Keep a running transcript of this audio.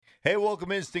Hey,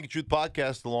 welcome in Stinking Truth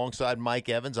Podcast alongside Mike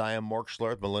Evans. I am Mark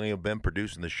Schlereth, Millennial Ben,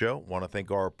 producing the show. Want to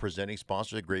thank our presenting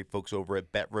sponsors, the great folks over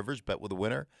at Bet Rivers. Bet with a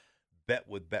winner. Bet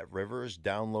with Bet Rivers.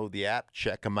 Download the app.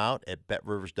 Check them out at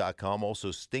betrivers.com. Also,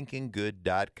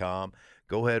 stinkinggood.com.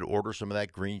 Go ahead, order some of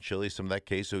that green chili, some of that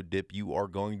queso dip. You are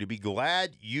going to be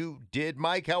glad you did.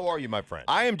 Mike, how are you, my friend?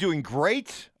 I am doing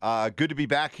great. Good to be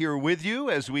back here with you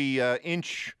as we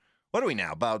inch, what are we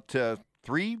now, about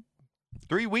 3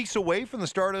 weeks away from the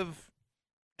start of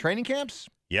training camps?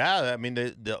 Yeah, I mean,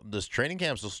 this training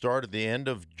camps will start at the end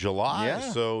of July.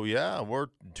 Yeah. So, yeah, we're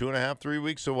 2.5, 3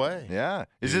 weeks away. Yeah.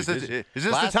 Is this the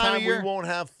Last time of year? we won't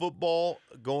have football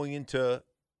going into,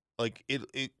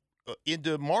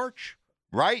 into March?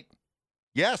 Right?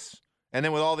 Yes. And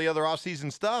then with all the other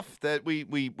off-season stuff that we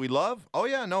love. Oh,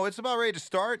 yeah. No, it's about ready to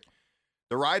start.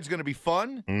 The ride's going to be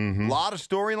fun. Mm-hmm. A lot of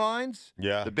storylines.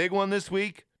 Yeah. The big one this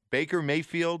week, Baker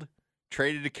Mayfield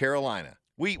traded to Carolina.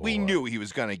 We knew he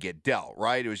was going to get dealt,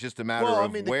 right? It was just a matter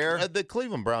of where. The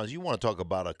Cleveland Browns, you want to talk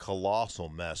about a colossal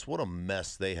mess. What a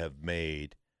mess they have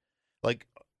made. Like,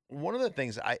 one of the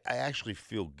things I actually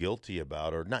feel guilty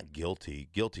about, or not guilty,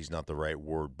 guilty's not the right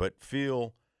word, but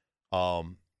feel,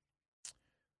 call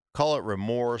it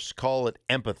remorse, call it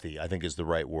empathy, I think is the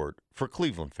right word, for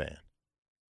Cleveland fan.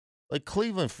 Like,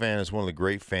 Cleveland fan is one of the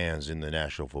great fans in the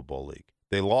National Football League.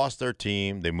 They lost their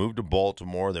team. They moved to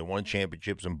Baltimore. They won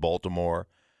championships in Baltimore.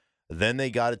 Then they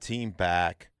got a team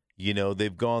back. You know,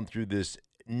 they've gone through this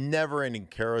never-ending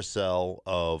carousel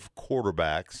of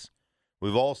quarterbacks.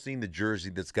 We've all seen the jersey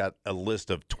that's got a list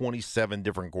of 27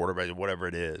 different quarterbacks, whatever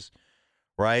it is,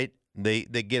 right? They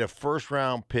get a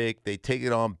first-round pick. They take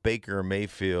it on Baker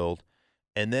Mayfield,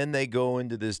 and then they go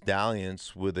into this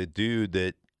dalliance with a dude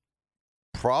that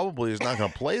probably is not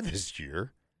going to play this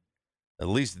year. At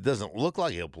least it doesn't look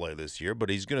like he'll play this year, but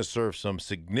he's going to serve some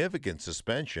significant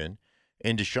suspension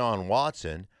in Deshaun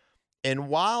Watson. And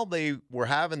while they were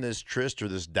having this tryst or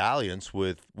this dalliance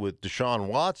with Deshaun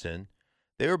Watson,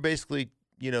 they were basically,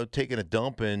 taking a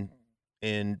dump in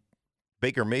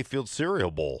Baker Mayfield's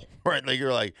cereal bowl, right? Like,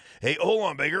 you're like, hey, hold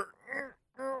on, Baker.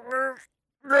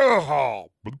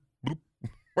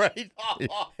 Right?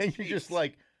 And you're just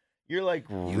like,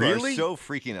 really? You are so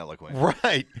freaking eloquent.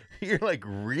 Right. You're like,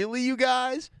 really, you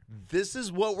guys? This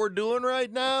is what we're doing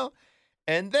right now?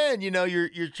 And then,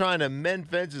 you're trying to mend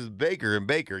fences with Baker, and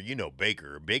Baker,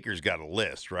 Baker's got a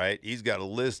list, right? He's got a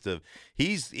list of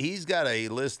he's got a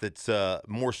list that's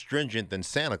more stringent than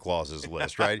Santa Claus's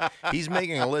list, right? He's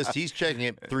making a list. He's checking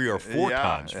it 3 or 4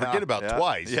 times. Forget about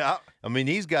twice. Yeah. I mean,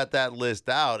 he's got that list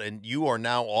out, and you are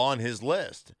now on his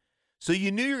list. So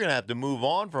you knew you're going to have to move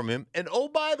on from him. And, oh,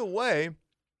 by the way,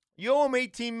 you owe him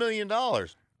 $18 million.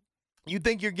 You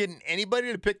think you're getting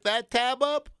anybody to pick that tab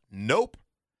up? Nope.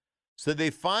 So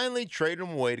they finally traded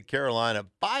him away to Carolina.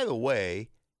 By the way,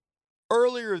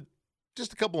 earlier,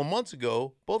 just a couple of months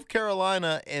ago, both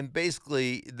Carolina and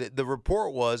basically the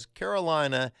report was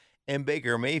Carolina and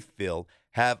Baker Mayfield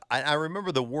have, I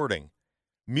remember the wording,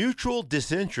 mutual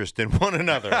disinterest in one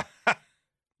another.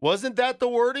 Wasn't that the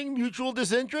wording, mutual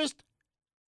disinterest?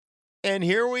 And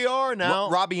here we are now.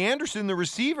 Robbie Anderson, the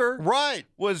receiver, right,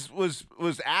 was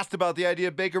asked about the idea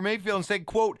of Baker Mayfield and said,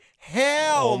 quote,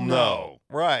 hell no.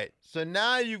 Right. So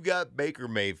now you've got Baker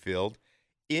Mayfield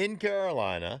in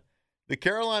Carolina. The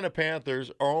Carolina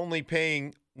Panthers are only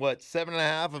paying,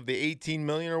 $7.5 of the $18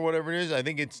 million or whatever it is? I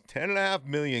think it's $10.5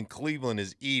 million Cleveland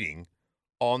is eating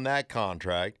on that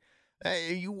contract.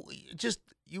 You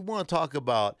want to talk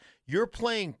about, you're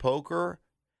playing poker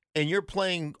and you're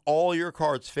playing all your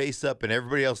cards face up and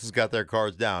everybody else has got their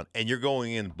cards down, and you're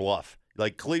going in bluff.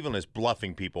 Like, Cleveland is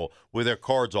bluffing people with their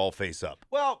cards all face up.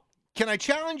 Well, can I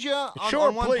challenge you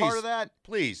on one please. part of that?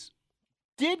 Please.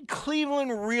 Did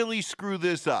Cleveland really screw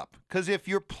this up? Because if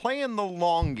you're playing the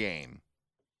long game,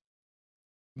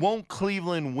 won't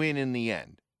Cleveland win in the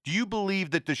end? Do you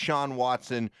believe that Deshaun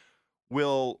Watson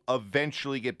will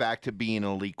eventually get back to being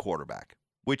an elite quarterback,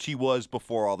 which he was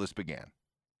before all this began?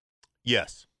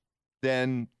 Yes.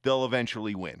 Then they'll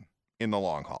eventually win in the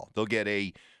long haul. They'll get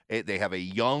they have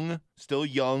a still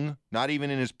young, not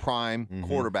even in his prime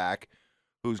quarterback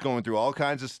who's going through all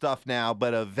kinds of stuff now,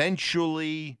 but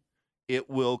eventually it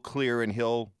will clear and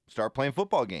he'll start playing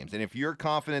football games. And if you're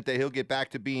confident that he'll get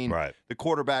back to being the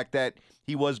quarterback that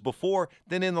he was before,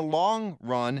 then in the long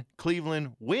run,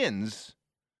 Cleveland wins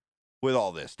with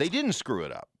all this. They didn't screw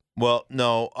it up. Well,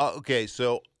 no. Okay,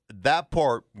 so that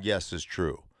part, yes, is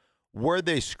true. Where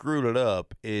they screwed it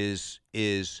up is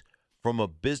from a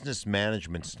business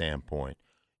management standpoint.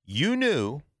 You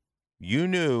knew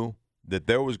that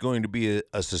there was going to be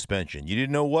a suspension. You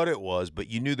didn't know what it was, but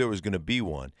you knew there was going to be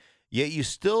one. Yet you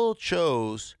still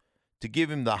chose to give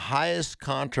him the highest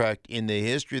contract in the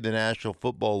history of the National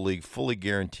Football League, fully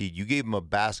guaranteed. You gave him a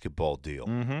basketball deal.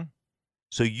 Mm-hmm.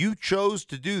 So you chose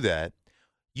to do that.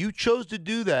 You chose to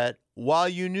do that while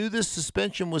you knew this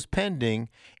suspension was pending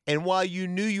and while you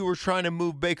knew you were trying to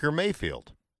move Baker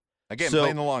Mayfield. Again,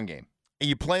 playing the long game.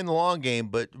 You're playing the long game,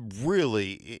 but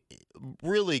really,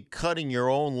 really cutting your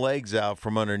own legs out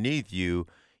from underneath you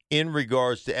in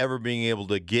regards to ever being able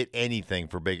to get anything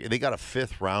for Baker. They got a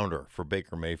 5th rounder for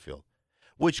Baker Mayfield,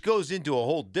 which goes into a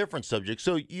whole different subject.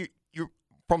 So you're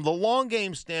from the long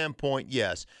game standpoint,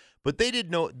 yes, but they did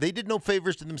no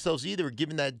favors to themselves either,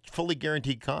 given that fully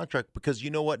guaranteed contract, because you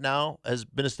know what now has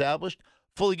been established?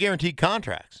 Fully guaranteed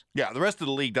contracts. Yeah, the rest of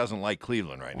the league doesn't like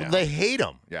Cleveland right now. They hate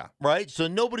them. Yeah. Right? So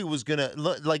nobody was going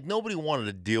to, nobody wanted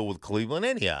to deal with Cleveland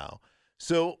anyhow.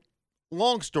 So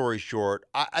long story short,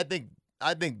 I think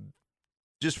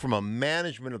just from a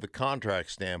management of the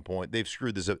contract standpoint, they've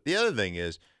screwed this up. The other thing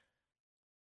is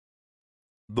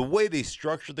the way they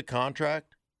structured the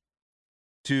contract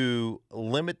to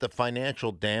limit the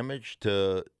financial damage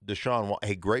to Deshaun.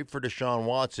 Hey, great for Deshaun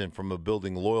Watson from a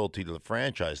building loyalty to the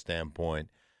franchise standpoint,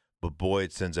 but boy,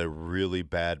 it sends a really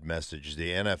bad message. The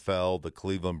NFL, the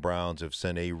Cleveland Browns have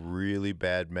sent a really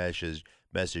bad message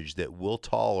that we'll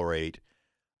tolerate,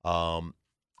 quote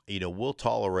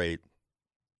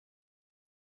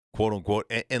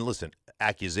unquote, and listen,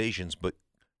 accusations, but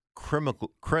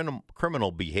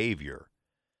criminal behavior.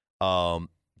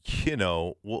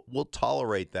 We'll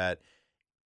tolerate that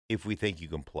if we think you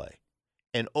can play.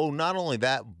 And not only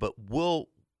that, but we'll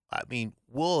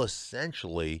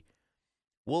essentially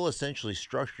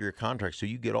structure your contract so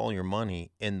you get all your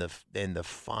money, and the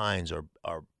fines are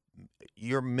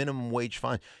your minimum wage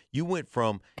fine. You went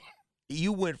from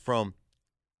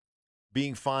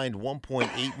being fined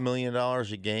 $1.8 million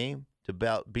a game to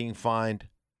about being fined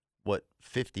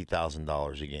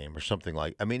 $50,000 a game or something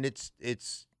like. I mean, it's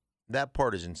that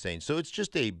part is insane. So it's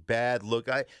just a bad look.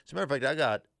 As a matter of fact, I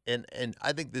got and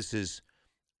I think this is.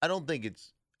 I think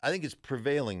it's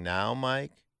prevailing now,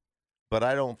 Mike, but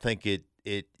I don't think it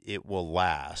will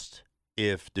last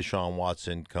if Deshaun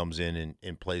Watson comes in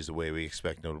and plays the way we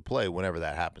expect him to play, whenever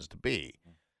that happens to be.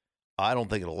 I don't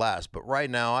think it'll last. But right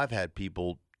now, I've had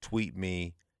people tweet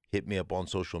me, hit me up on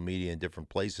social media in different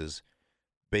places,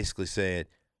 basically saying,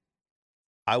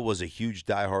 I was a huge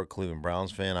diehard Cleveland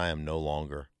Browns fan. I am no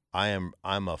longer. I'm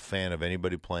a fan of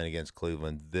anybody playing against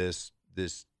Cleveland. This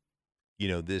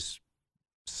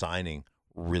signing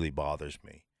really bothers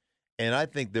me. And I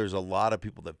think there's a lot of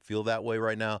people that feel that way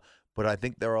right now, but I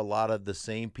think there are a lot of the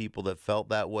same people that felt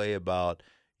that way about,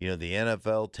 the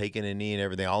NFL taking a knee and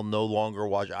everything. I'll no longer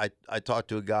watch. I talked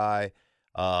to a guy,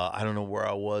 I don't know where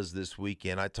I was this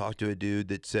weekend. I talked to a dude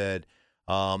that said,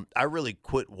 I really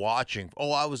quit watching.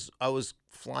 Oh, I was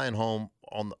flying home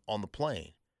on the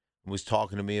plane. Was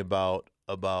talking to me about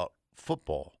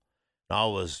football. And I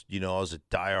was a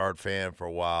diehard fan for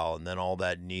a while, and then all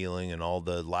that kneeling and all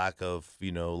the lack of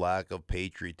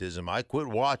patriotism. I quit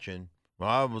watching.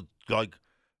 I was like,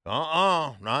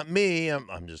 not me.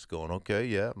 I'm just going, okay,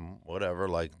 yeah, whatever.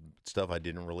 Like stuff I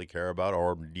didn't really care about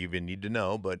or even need to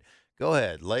know. But go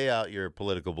ahead, lay out your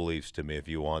political beliefs to me if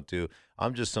you want to.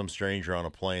 I'm just some stranger on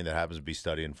a plane that happens to be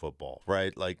studying football,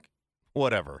 right? Like,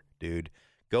 whatever, dude.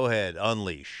 Go ahead,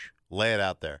 unleash, lay it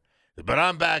out there. But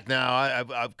I'm back now.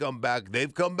 I've come back.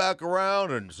 They've come back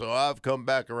around, and so I've come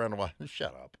back around.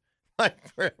 Shut up.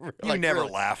 You never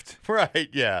laughed. Right,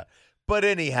 yeah. But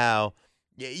anyhow,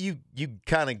 you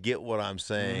kind of get what I'm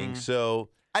saying. Mm-hmm. So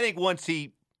I think once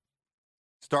he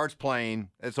starts playing,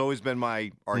 it's always been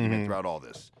my argument throughout all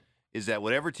this, is that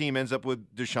whatever team ends up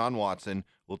with Deshaun Watson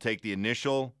will take the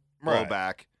initial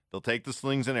blowback. They'll take the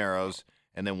slings and arrows.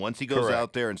 And then once he goes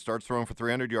out there and starts throwing for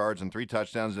 300 yards and 3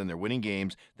 touchdowns and they're winning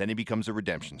games, then he becomes a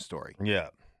redemption story. Yeah.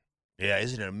 Yeah,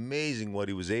 isn't it amazing what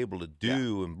he was able to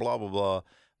do and blah, blah, blah.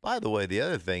 By the way, the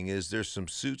other thing is there's some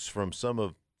suits from some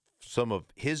of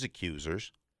his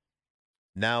accusers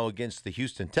now against the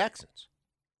Houston Texans,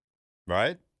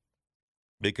 right?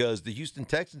 Because the Houston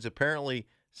Texans apparently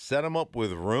set him up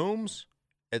with rooms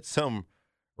at some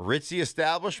ritzy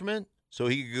establishment so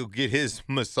he could go get his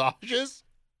massages.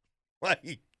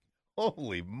 Like,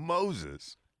 holy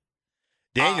Moses.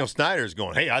 Daniel Snyder's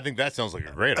going, hey, I think that sounds like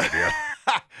a great idea.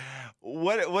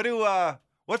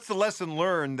 What's the lesson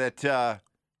learned that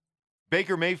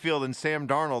Baker Mayfield and Sam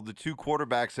Darnold, the 2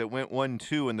 quarterbacks that went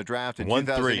 1-2 in the draft in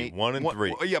 2008. 1 and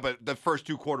 3. Yeah, but the first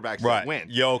 2 quarterbacks that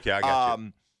went. Yeah, okay, I got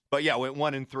you. But yeah, went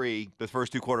 1 and 3, the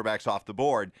first 2 quarterbacks off the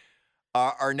board,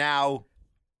 are now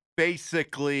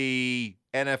basically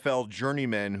NFL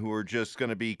journeymen who are just going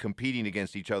to be competing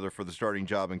against each other for the starting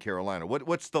job in Carolina?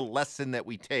 What's the lesson that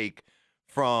we take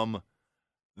from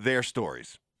their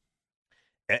stories?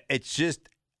 It's just,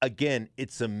 again,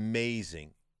 it's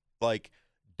amazing. Like,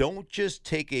 don't just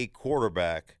take a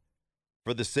quarterback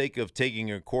for the sake of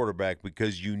taking a quarterback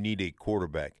because you need a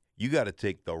quarterback. You got to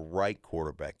take the right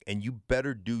quarterback, and you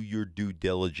better do your due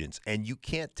diligence. And you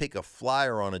can't take a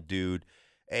flyer on a dude.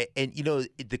 And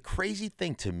the crazy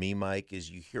thing to me, Mike,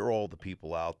 is you hear all the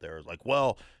people out there like,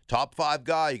 well, top 5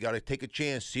 guy, you got to take a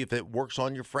chance, see if it works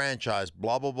on your franchise,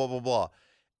 blah, blah, blah, blah, blah.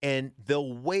 And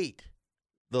they'll wait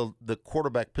the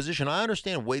quarterback position. I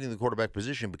understand waiting the quarterback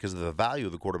position because of the value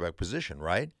of the quarterback position,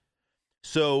 right?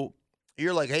 So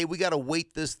you're like, hey, we got to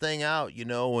wait this thing out,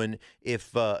 and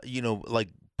if,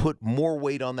 put more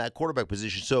weight on that quarterback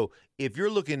position. So if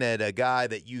you're looking at a guy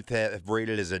that you have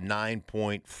rated as a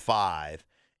 9.5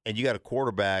 and you got a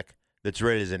quarterback that's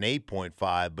rated as an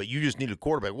 8.5, but you just need a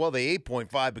quarterback, well, the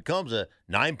 8.5 becomes a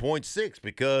 9.6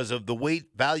 because of the weight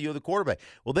value of the quarterback.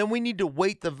 Well, then we need to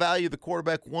weight the value of the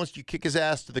quarterback once you kick his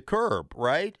ass to the curb,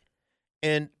 right?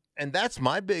 And that's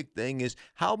my big thing is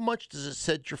how much does it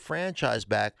set your franchise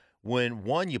back when,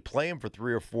 one, you play him for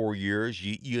 3 or 4 years,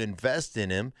 you invest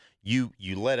in him, you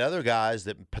let other guys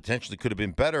that potentially could have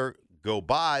been better go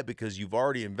by because you've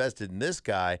already invested in this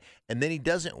guy, and then he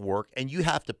doesn't work, and you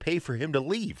have to pay for him to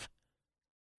leave.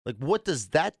 Like, what does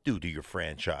that do to your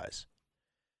franchise?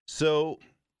 So,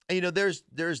 there's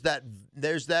that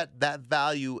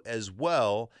value as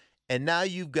well. And now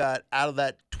you've got, out of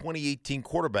that 2018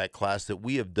 quarterback class that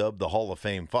we have dubbed the Hall of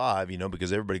Fame 5,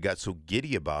 because everybody got so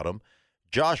giddy about him,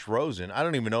 Josh Rosen, I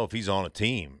don't even know if he's on a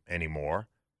team anymore.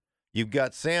 You've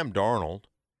got Sam Darnold,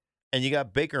 and you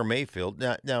got Baker Mayfield.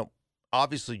 Now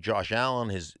obviously Josh Allen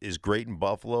is great in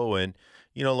Buffalo, and,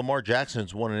 Lamar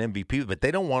Jackson's won an MVP, but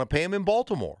they don't want to pay him in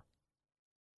Baltimore,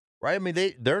 right? I mean,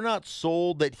 they're not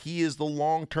sold that he is the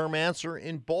long-term answer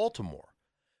in Baltimore.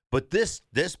 But this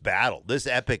battle, this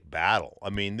epic battle, I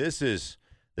mean, this is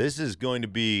going to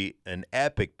be an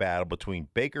epic battle between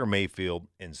Baker Mayfield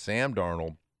and Sam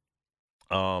Darnold.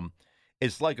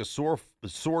 It's like a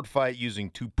sword fight using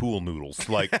 2 pool noodles.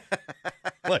 Like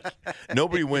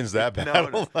nobody wins that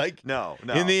battle. No.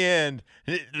 In the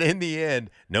end,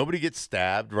 nobody gets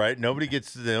stabbed, right? Nobody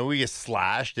gets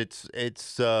slashed.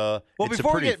 Before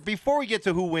we get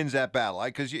to who wins that battle,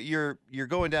 because you're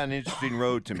going down an interesting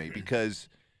road to me, because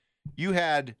you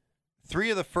had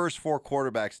 3 of the first 4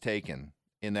 quarterbacks taken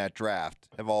in that draft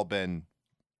have all been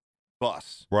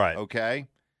busts, right? Okay,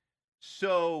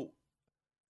 so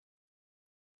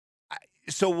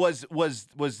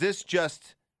was this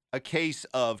just a case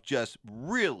of just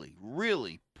really,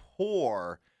 really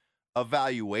poor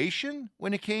evaluation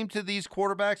when it came to these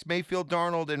quarterbacks, Mayfield,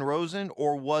 Darnold, and Rosen,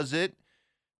 or was it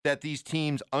that these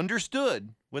teams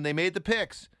understood when they made the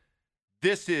picks,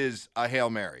 this is a Hail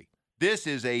Mary? This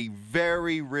is a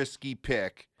very risky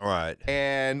pick. Right.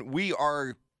 And we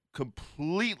are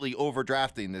completely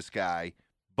overdrafting this guy,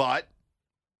 but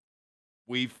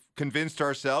we've convinced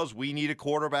ourselves we need a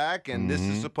quarterback, and this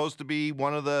is supposed to be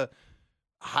one of the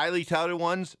highly touted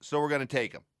ones, so we're going to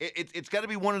take him. It's got to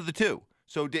be one of the two.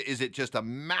 So is it just a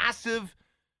massive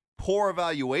poor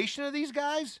evaluation of these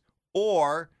guys,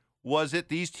 or was it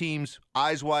these teams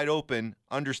eyes wide open,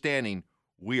 understanding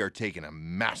we are taking a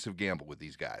massive gamble with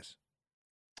these guys?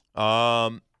 Yeah,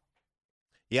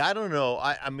 I don't know.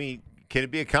 I mean, can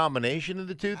it be a combination of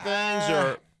the two things,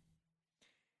 or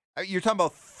you're talking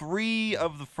about 3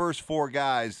 of the first 4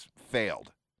 guys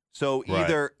failed? So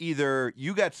right. either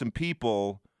you got some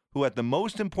people who at the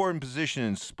most important position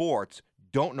in sports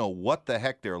don't know what the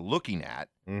heck they're looking at,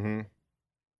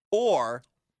 or,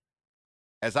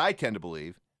 as I tend to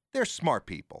believe, they're smart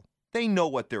people. They know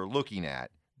what they're looking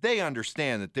at. They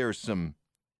understand that there's some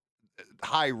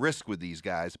high risk with these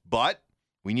guys, but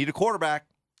we need a quarterback.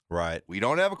 Right. We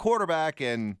don't have a quarterback,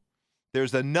 and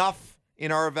there's enough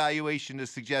in our evaluation to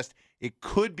suggest it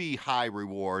could be high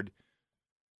reward,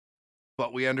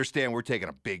 but we understand we're taking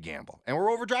a big gamble, and we're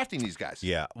overdrafting these guys.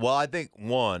 Yeah. Well, I think,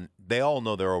 one, they all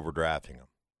know they're overdrafting them.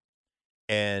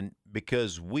 And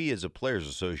because we as a players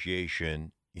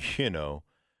association,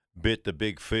 bit the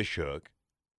big fish hook,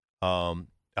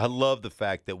 I love the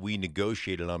fact that we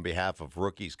negotiated on behalf of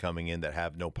rookies coming in that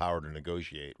have no power to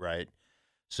negotiate, right?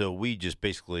 So we just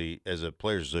basically, as a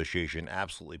players association,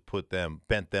 absolutely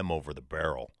bent them over the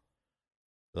barrel,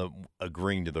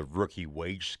 agreeing to the rookie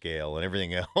wage scale and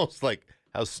everything else. Like,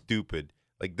 how stupid!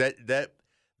 Like that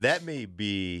may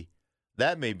be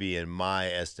in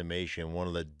my estimation one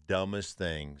of the dumbest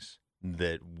things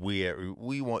that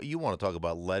we want. You want to talk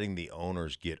about letting the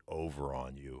owners get over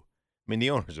on you? I mean, the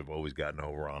owners have always gotten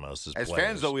over on us as As players.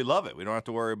 fans, though, we love it. We don't have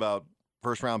to worry about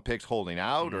first-round picks holding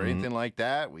out or Mhm. anything like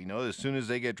that. We know as soon as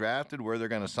they get drafted where they're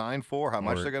going to sign for, how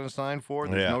much they're going to sign for.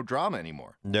 There's no drama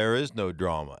anymore. There is no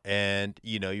drama. And,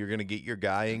 you're going to get your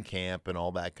guy in camp and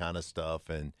all that kind of stuff.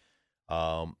 And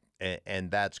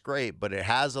that's great. But it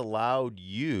has allowed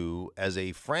you as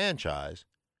a franchise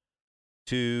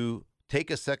to take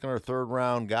a second or third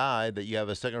round guy that you have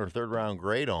a second or third round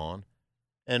grade on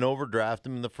and overdraft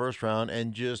him in the first round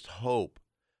and just hope.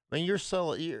 I mean,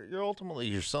 you're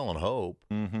ultimately selling hope.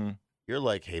 Mm-hmm. You're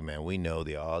like, hey man, we know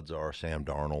the odds are Sam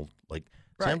Darnold. Like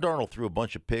Right. Sam Darnold threw a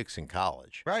bunch of picks in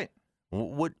college. Right.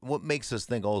 What makes us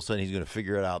think all of a sudden he's going to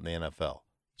figure it out in the NFL?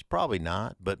 He's probably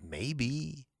not, but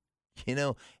maybe.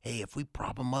 Hey, if we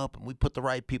prop him up and we put the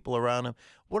right people around him.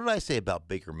 What did I say about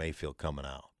Baker Mayfield coming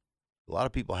out? A lot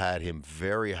of people had him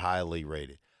very highly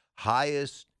rated.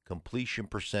 Highest completion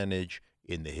percentage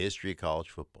in the history of college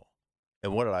football.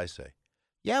 And what did I say?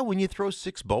 Yeah, when you throw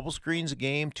 6 bubble screens a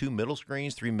game, 2 middle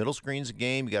screens, 3 middle screens a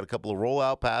game, you got a couple of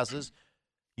rollout passes,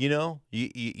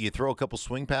 you throw a couple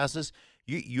swing passes,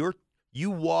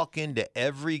 you walk into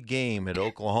every game at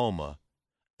Oklahoma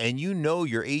and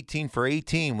you're 18 for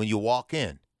 18 when you walk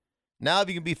in. Now if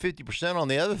you can be 50% on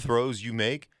the other throws you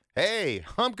make, hey,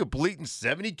 I'm completing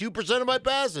 72% of my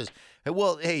passes.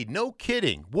 Well, hey, no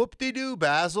kidding. Whoop-de-doo,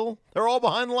 Basil. They're all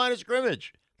behind the line of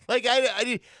scrimmage.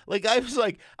 I'm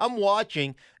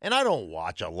watching, and I don't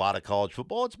watch a lot of college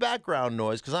football. It's background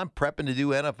noise because I'm prepping to do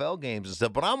NFL games and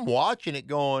stuff. But I'm watching it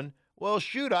going, well,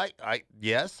 shoot, I got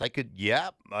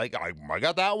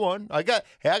that one. I got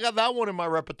that one in my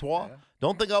repertoire. Yeah.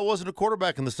 Don't think I wasn't a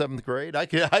quarterback in the 7th grade. I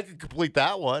could complete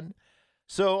that one.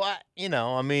 So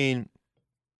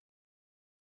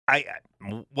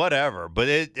whatever. But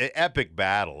epic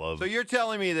battle of. So you're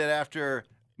telling me that after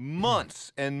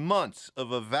months and months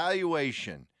of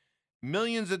evaluation,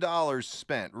 millions of dollars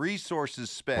spent, resources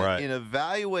spent Right. in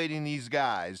evaluating these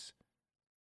guys,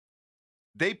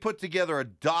 they put together a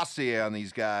dossier on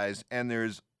these guys, and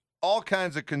there's all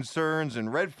kinds of concerns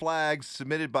and red flags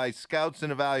submitted by scouts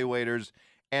and evaluators,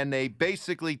 and they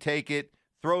basically take it,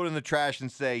 throw it in the trash,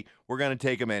 and say, we're going to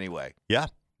take them anyway. Yeah.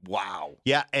 Wow.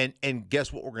 Yeah, and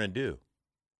guess what we're going to do?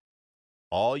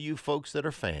 All you folks that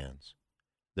are fans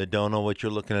that don't know what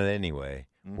you're looking at anyway,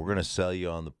 we're going to sell you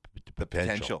on the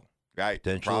potential. Right.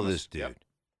 Potential of this dude.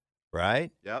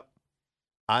 Right? Yep.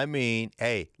 I mean,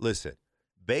 hey, listen,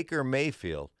 Baker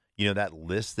Mayfield, that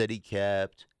list that he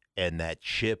kept and that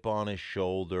chip on his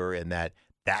shoulder and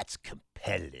that's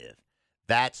competitive.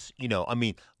 That's,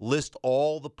 list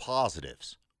all the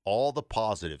positives.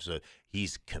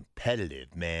 He's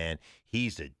competitive, man.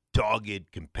 He's a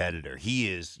dogged competitor.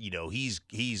 He is, he's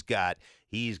got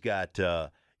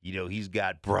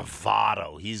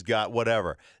bravado. He's got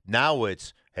whatever. Now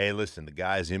it's, hey, listen, the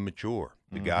guy's immature.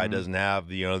 The guy doesn't have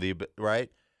the right.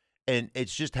 And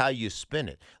it's just how you spin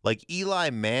it. Like Eli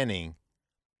Manning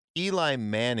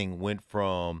went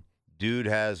from dude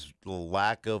has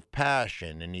lack of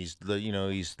passion and he's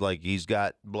he's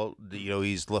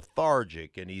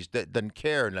lethargic and he doesn't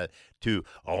care to,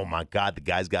 oh my God, the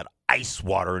guy's got ice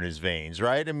water in his veins,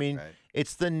 right? I mean,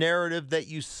 It's the narrative that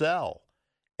you sell.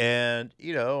 And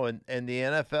and the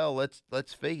NFL,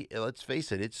 let's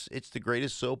face it, it's the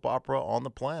greatest soap opera on the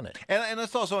planet. And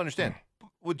let's also understand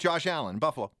with Josh Allen,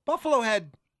 Buffalo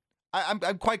had, I'm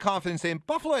quite confident saying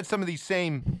Buffalo had some of these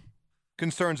same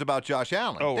concerns about Josh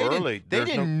Allen. Oh, early. They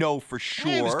didn't know for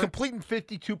sure. He was completing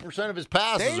 52% of his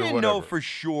passes. They didn't know for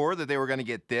sure that they were going to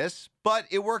get this, but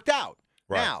it worked out.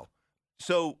 Right. Now,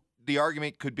 so the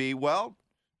argument could be, well,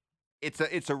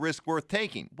 it's a risk worth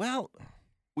taking. Well,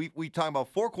 we talk about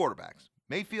 4 quarterbacks: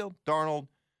 Mayfield, Darnold,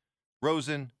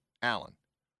 Rosen, Allen.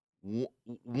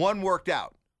 One worked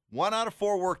out. 1 out of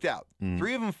 4 worked out.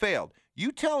 3 of them failed.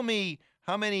 You tell me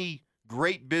how many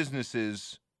great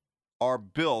businesses are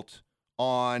built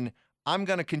on, I'm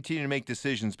going to continue to make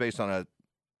decisions based on a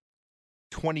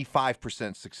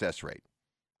 25% success rate.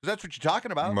 Because that's what you're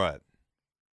talking about. Right.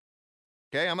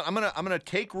 Okay, I'm gonna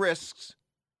take risks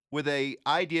with a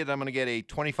idea that I'm gonna get a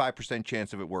 25%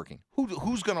 chance of it working.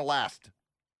 Who's gonna last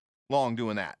long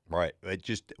doing that? Right.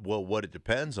 What it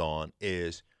depends on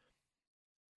is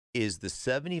the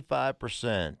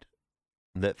 75%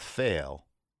 that fail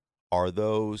are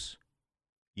those,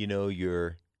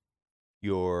 your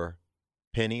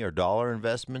penny or dollar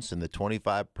investments, and the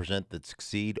 25% that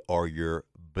succeed are your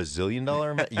bazillion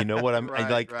dollar. You know what I'm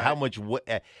Right. How much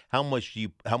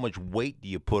weight do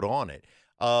you put on it?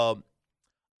 I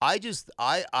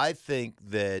think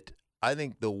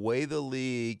the way the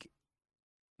league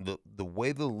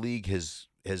has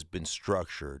been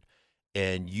structured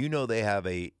and they have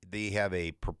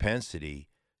a propensity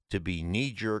to be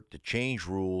knee jerk, to change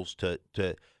rules.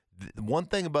 One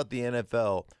thing about the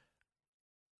NFL,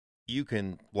 you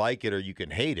can like it or you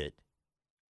can hate it,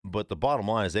 but the bottom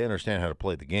line is they understand how to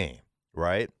play the game,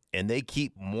 right? And they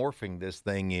keep morphing this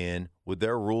thing in with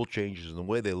their rule changes and the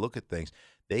way they look at things.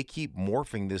 They keep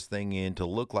morphing this thing in to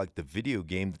look like the video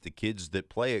game that the kids that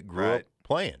play it grew up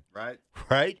playing.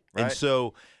 Right? And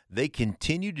so they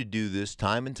continue to do this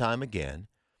time and time again,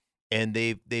 and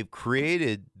they've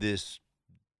created this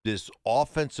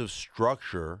offensive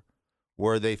structure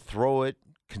where they throw it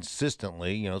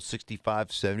consistently, 65,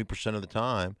 70% of the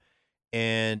time,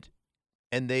 and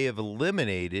they have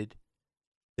eliminated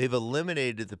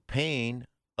the pain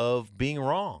of being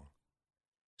wrong.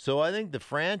 So I think the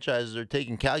franchises are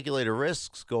taking calculated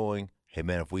risks going, hey,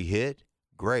 man, if we hit,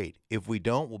 great. If we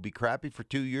don't, we'll be crappy for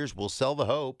 2 years. We'll sell the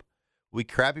hope. We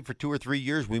crappy for 2 or 3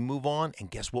 years. We move on,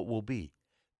 and guess what we'll be?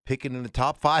 Picking in the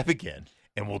top 5 again,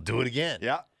 and we'll do it again.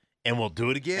 Yeah. And we'll do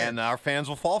it again. And our fans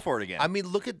will fall for it again. I mean,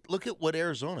 look at what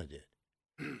Arizona did.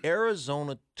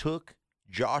 Arizona took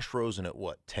Josh Rosen at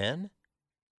what, 10?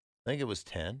 I think it was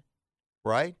 10,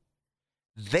 right?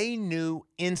 They knew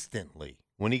instantly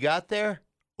when he got there,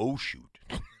 oh, shoot.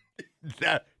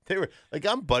 They were like,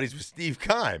 I'm buddies with Steve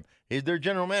Keim. He's their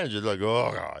general manager. They're like,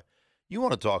 oh, God. You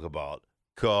want to talk about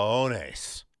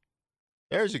cojones.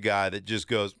 There's a guy that just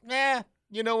goes,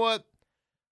 you know what?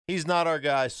 He's not our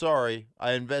guy. Sorry,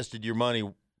 I invested your money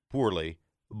poorly,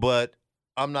 but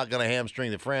I'm not going to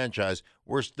hamstring the franchise.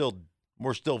 We're still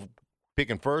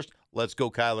picking first. Let's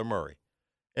go Kyler Murray.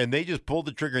 And they just pulled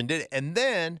the trigger and did it. And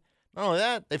then, not only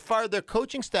that, they fired their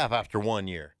coaching staff after 1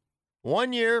 year.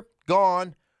 1 year,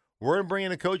 gone. We're going to bring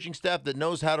in a coaching staff that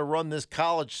knows how to run this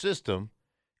college system,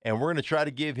 and we're going to try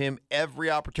to give him every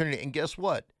opportunity. And guess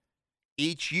what?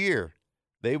 Each year,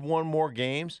 they've won more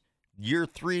games. Year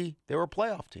 3, they were a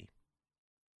playoff team.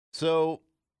 So,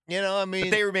 I mean.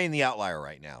 But they remain the outlier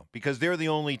right now because they're the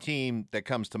only team that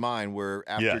comes to mind where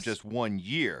after just 1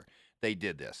 year, they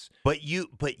did this. But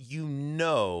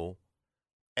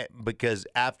because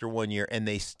after 1 year, and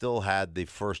they still had the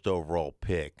first overall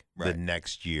pick the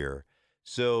next year.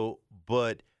 So,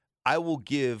 but I will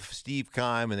give Steve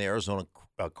Keim and the Arizona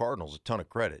Cardinals a ton of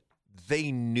credit.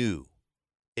 They knew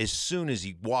as soon as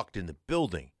he walked in the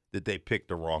building that they picked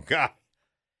the wrong guy.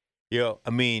 I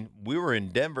mean, we were in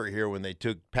Denver here when they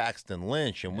took Paxton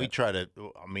Lynch, and we try to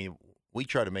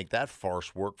make that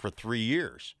farce work for 3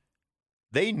 years.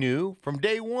 They knew from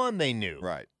day one. They knew,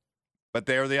 right? But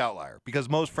they're the outlier because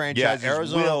most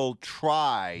franchises will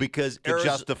try to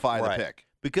justify the pick.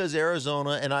 Because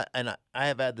Arizona, and I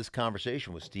have had this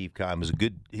conversation with Steve Keim.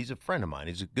 He's a friend of mine.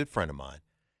 He's a good friend of mine.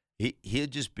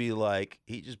 He'd just be like,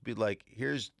 here's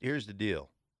the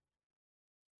deal.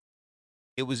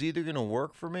 It was either going to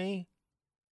work for me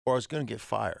or I was going to get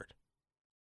fired.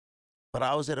 But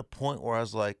I was at a point where I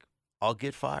was like, I'll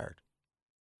get fired.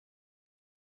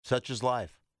 Such is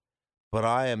life. But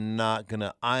I am not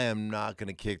gonna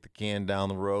kick the can down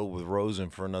the road with Rosen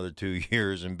for another 2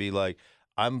 years and be like,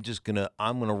 I'm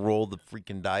gonna roll the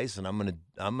freaking dice and I'm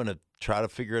gonna try to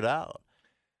figure it out.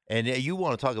 And you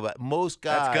want to talk about most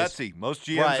guys. That's gutsy. Most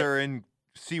GMs are in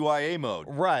CYA mode.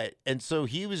 Right. And so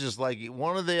he was just like,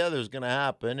 one or the other is going to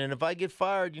happen. And if I get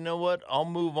fired, you know what? I'll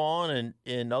move on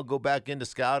and I'll go back into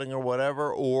scouting or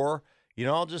whatever. Or,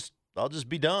 I'll just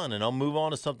be done and I'll move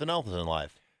on to something else in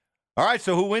life. All right.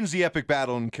 So who wins the epic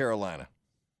battle in Carolina?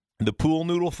 The pool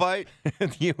noodle fight?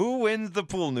 Who wins the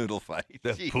pool noodle fight?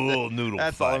 The pool noodle fight.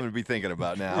 That's all I'm going to be thinking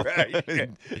about now.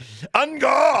 Right. On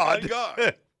guard.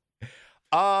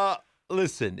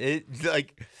 Listen, it's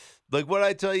like what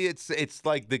I tell you, it's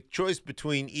like the choice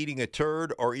between eating a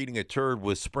turd or eating a turd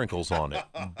with sprinkles on it.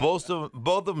 Both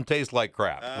of them taste like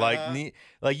crap. Like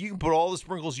you can put all the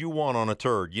sprinkles you want on a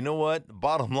turd. You know what? The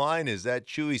bottom line is that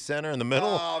chewy center in the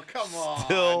middle. Oh, come on!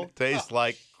 Still tastes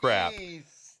like crap.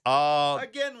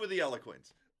 Again with the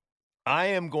eloquence.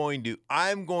 I'm going to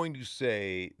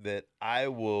say that I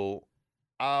would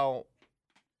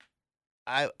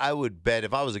bet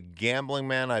if I was a gambling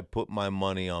man, I'd put my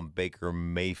money on Baker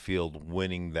Mayfield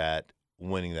winning that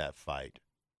fight.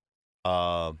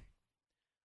 I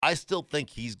still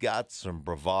think he's got some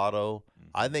bravado.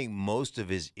 I think most of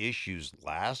his issues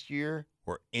last year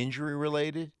were injury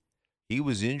related. He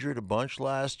was injured a bunch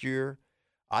last year.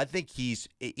 I think he's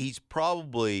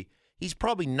probably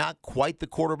not quite the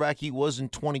quarterback he was in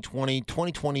 2020.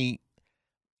 2020.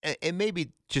 And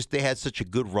maybe just they had such a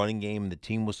good running game and the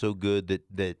team was so good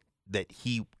that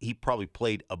he probably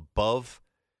played above,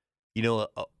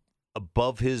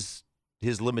 above his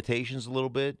limitations a little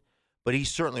bit. but he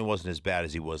certainly wasn't as bad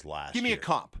as he was last Give me year. a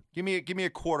comp. Give me a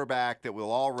quarterback that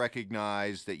we'll all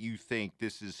recognize that you think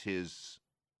this is his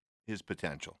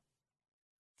potential.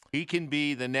 He can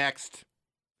be the next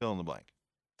fill in the blank.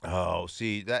 Oh,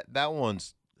 see, that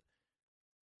one's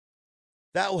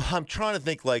that I'm trying to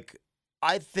think. Like,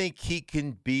 I think he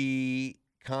can be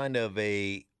kind of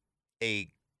a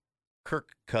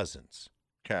Kirk Cousins.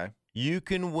 Okay. You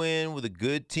can win with a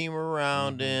good team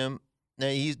around him. Now,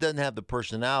 he doesn't have the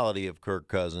personality of Kirk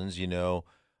Cousins,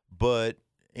 but,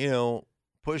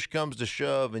 push comes to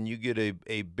shove and you get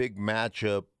a big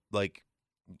matchup, like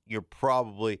you're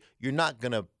not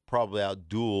going to probably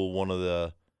outduel one of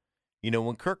the,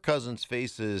 when Kirk Cousins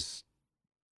faces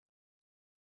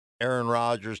Aaron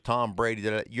Rodgers, Tom Brady,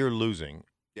 you're losing.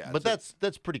 Yeah. But that's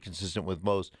pretty consistent with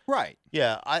most. right.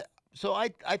 Yeah, I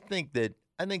think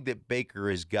that Baker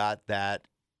has got that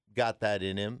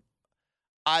in him.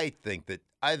 I think that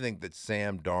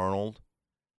Sam Darnold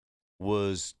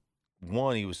was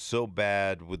one. He was so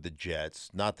bad with the Jets.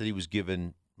 Not that he was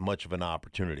given much of an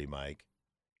opportunity, Mike.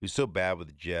 He was so bad with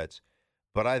the Jets,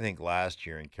 but I think last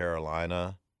year in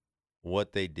Carolina,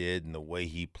 what they did and the way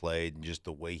he played and just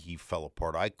the way he fell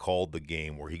apart. I called the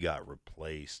game where he got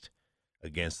replaced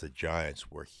against the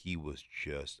Giants, where he was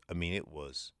just. I mean, it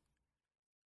was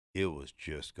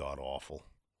just god awful.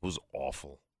 It was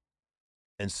awful.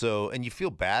 And you feel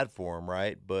bad for him,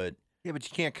 right? But Yeah, but you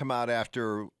can't come out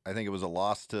after, I think it was a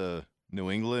loss to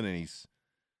New England, and he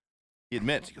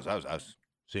admits, he goes, I was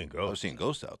seeing I was ghosts. seeing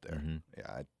ghosts out there. Mhm.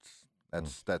 Yeah,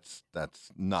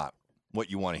 that's not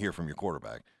what you want to hear from your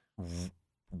quarterback.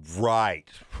 Right.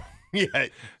 Yeah.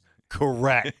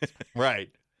 Correct.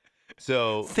 Right.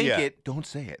 So Think yeah. it, don't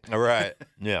say it. All right.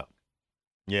 Yeah.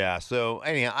 Yeah. So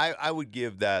anyhow, I would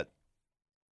give that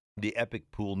the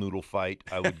epic pool noodle fight.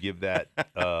 I would give that.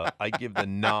 I give the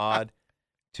nod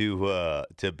to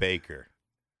Baker.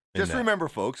 in Just that. remember,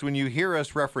 folks, when you hear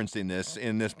us referencing this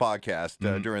in this podcast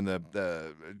Mhm. during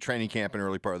the training camp and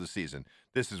early part of the season,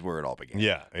 this is where it all began.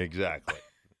 Yeah. Exactly.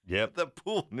 Yep. The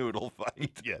pool noodle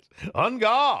fight. Yes. On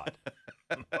guard.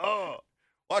 Oh.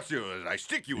 Watch you as I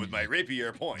stick you with my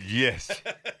rapier point. Yes.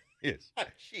 Yes.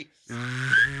 Jeez.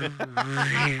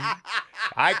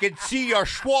 I can see your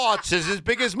Schwartz is as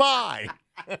big as mine.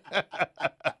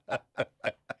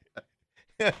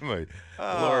 Lord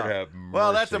have mercy.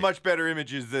 Well, that's a much better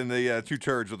images than the two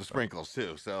turds with the sprinkles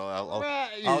too. So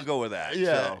I'll go with that.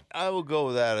 Yeah, So, I will go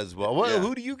with that as well. Well, Yeah.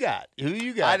 who do you got?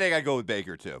 I think I'd go with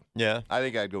Baker too. Yeah. I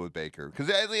think I'd go with Baker because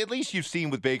at least you've seen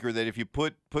with Baker that if you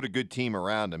put a good team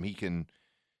around him, he can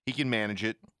manage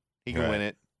it. He can Right. win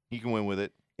it. He can win with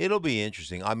it. It'll be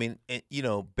interesting. I mean,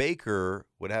 Baker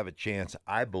would have a chance,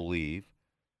 I believe,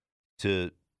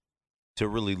 to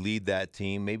really lead that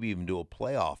team, maybe even do a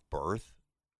playoff berth.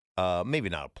 Maybe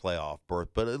not a playoff berth,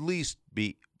 but at least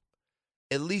be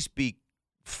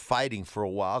fighting for a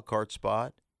wild card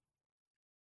spot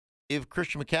if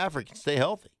Christian McCaffrey can stay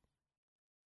healthy.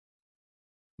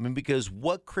 I mean, because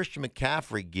what Christian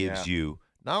McCaffrey gives you,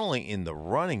 not only in the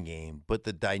running game, but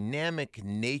the dynamic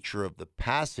nature of the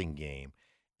passing game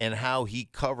and how he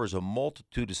covers a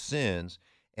multitude of sins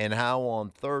and how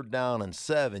on 3rd down and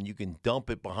 7 you can dump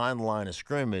it behind the line of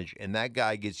scrimmage and that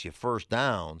guy gets you first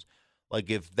downs. Like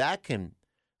if that can,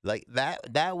 like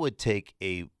that would take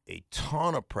a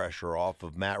ton of pressure off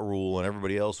of Matt Rule and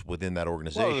everybody else within that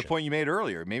organization. Well, the point you made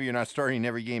earlier, maybe you're not starting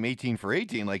every game 18 for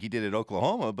 18 like he did at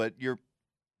Oklahoma, but you're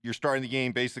starting the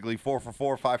game basically 4 for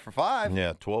 4, 5 for 5.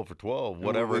 Yeah, 12 for 12,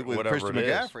 whatever, with whatever Christian it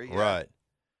is. McCaffrey, yeah. Right.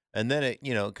 And then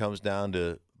it comes down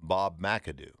to Bob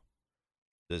McAdoo.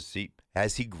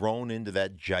 Has he grown into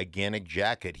that gigantic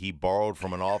jacket he borrowed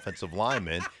from an offensive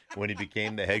lineman when he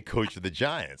became the head coach of the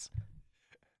Giants?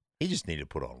 He just needed to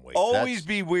put on weight. Always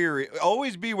be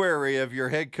wary of your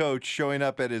head coach showing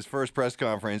up at his first press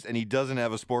conference and he doesn't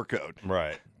have a sport coat.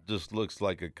 Right. Just looks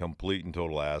like a complete and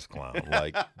total ass clown.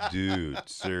 Like, dude,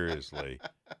 seriously.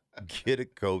 Get a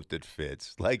coat that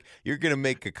fits. Like, you're going to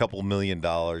make a couple $1 million.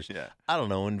 Yeah. I don't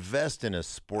know. Invest in a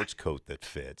sports coat that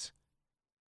fits.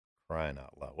 Crying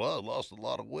out loud. Well, I lost a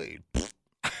lot of weight.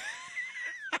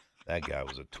 That guy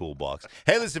was a toolbox.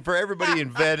 Hey, listen, for everybody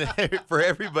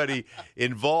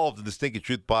involved in the Stinking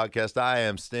Truth podcast, I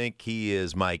am Stink. He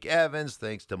is Mike Evans.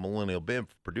 Thanks to Millennial Ben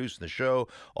for producing the show.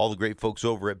 All the great folks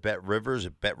over at Bet Rivers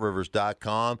at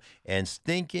betrivers.com. And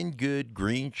Stinking Good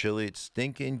Green Chili at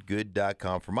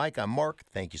stinkinggood.com. For Mike, I'm Mark.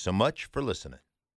 Thank you so much for listening.